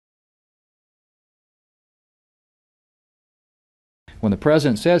When the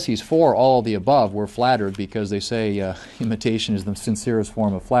president says he's for all of the above, we're flattered because they say imitation is the sincerest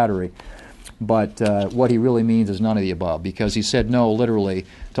form of flattery. But what he really means is none of the above, because he said no, literally,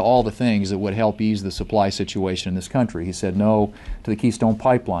 to all the things that would help ease the supply situation in this country. He said no to the Keystone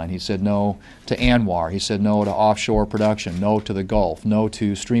Pipeline. He said no to ANWR. He said no to offshore production, no to the Gulf, no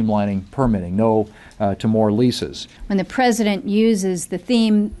to streamlining permitting, no to more leases. When the president uses the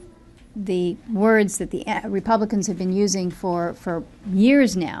theme, the words that the Republicans have been using for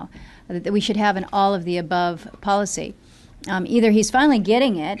years now, that we should have an all-of-the-above policy, either he's finally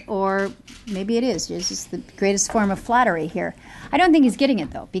getting it, or maybe it is. It's just the greatest form of flattery here. I don't think he's getting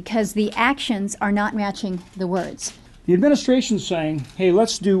it, though, because the actions are not matching the words. The administration's saying, hey,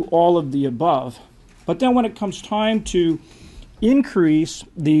 let's do all of the above. But then when it comes time to increase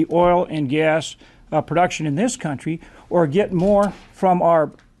the oil and gas production in this country, or get more from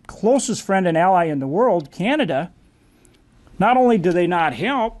our closest friend and ally in the world, Canada, not only do they not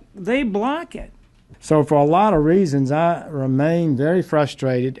help, they block it. So for a lot of reasons, I remain very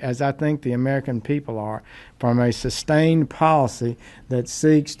frustrated, as I think the American people are, from a sustained policy that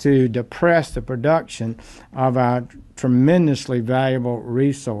seeks to depress the production of our tremendously valuable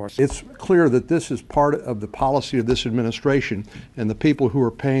resource. It's clear that this is part of the policy of this administration, and the people who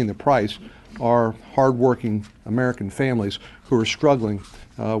are paying the price are hardworking American families who are struggling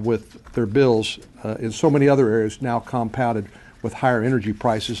with their bills in so many other areas, now compounded with higher energy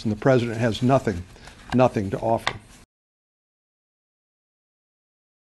prices, and the president has nothing to offer.